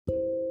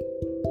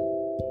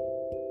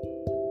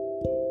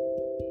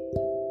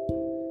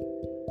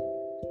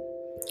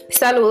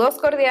Saludos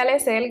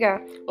cordiales,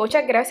 Elga.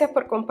 Muchas gracias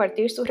por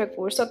compartir su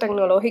recurso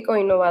tecnológico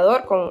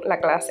innovador con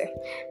la clase.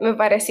 Me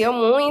pareció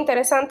muy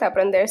interesante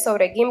aprender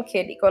sobre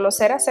GimKit y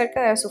conocer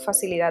acerca de su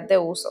facilidad de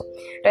uso.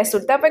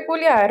 Resulta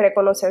peculiar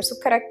reconocer sus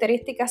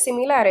características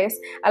similares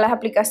a las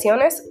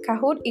aplicaciones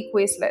Kahoot y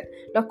Quizlet,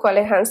 los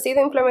cuales han sido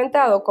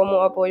implementados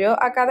como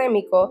apoyo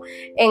académico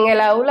en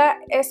el aula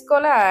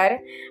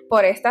escolar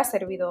por esta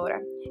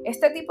servidora.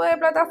 Este tipo de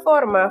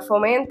plataforma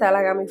fomenta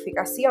la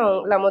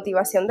gamificación, la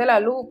motivación del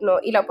alumno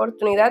y la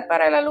oportunidad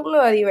para el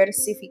alumno de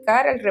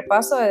diversificar el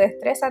repaso de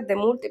destrezas de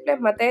múltiples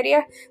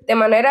materias de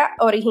manera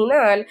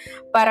original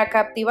para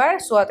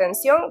captivar su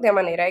atención de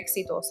manera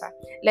exitosa.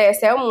 Le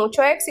deseo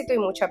mucho éxito y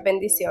muchas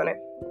bendiciones.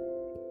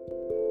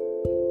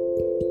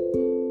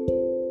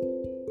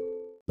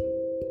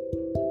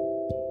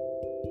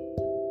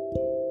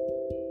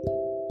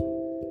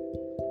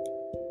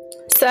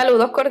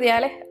 Saludos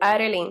cordiales,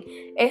 Arelyn.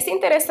 Es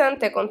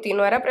interesante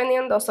continuar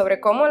aprendiendo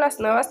sobre cómo las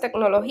nuevas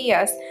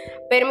tecnologías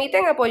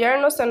permiten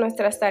apoyarnos en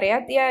nuestras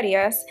tareas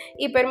diarias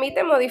y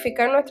permiten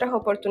modificar nuestras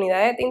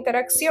oportunidades de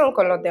interacción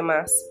con los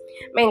demás.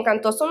 Me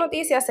encantó su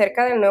noticia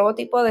acerca del nuevo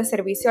tipo de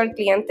servicio al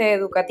cliente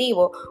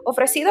educativo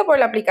ofrecido por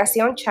la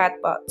aplicación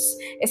Chatbots.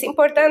 Es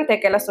importante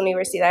que las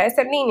universidades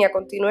en línea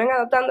continúen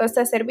adoptando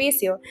este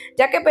servicio,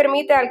 ya que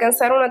permite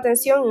alcanzar una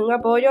atención y un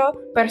apoyo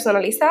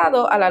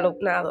personalizado al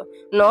alumnado.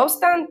 No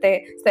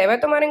obstante, se debe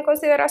tomar en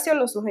consideración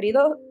lo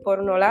sugerido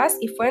por Nolas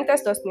y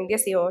Fuentes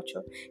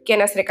 2018,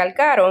 quienes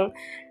recalcaron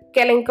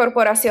que la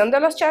incorporación de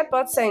los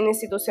chatbots en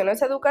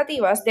instituciones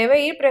educativas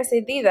debe ir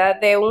precedida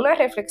de una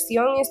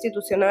reflexión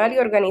institucional y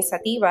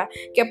organizativa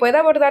que pueda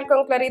abordar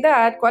con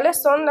claridad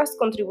cuáles son las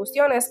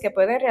contribuciones que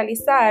pueden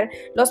realizar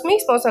los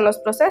mismos en los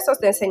procesos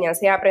de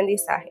enseñanza y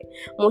aprendizaje.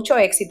 Mucho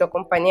éxito,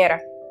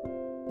 compañera.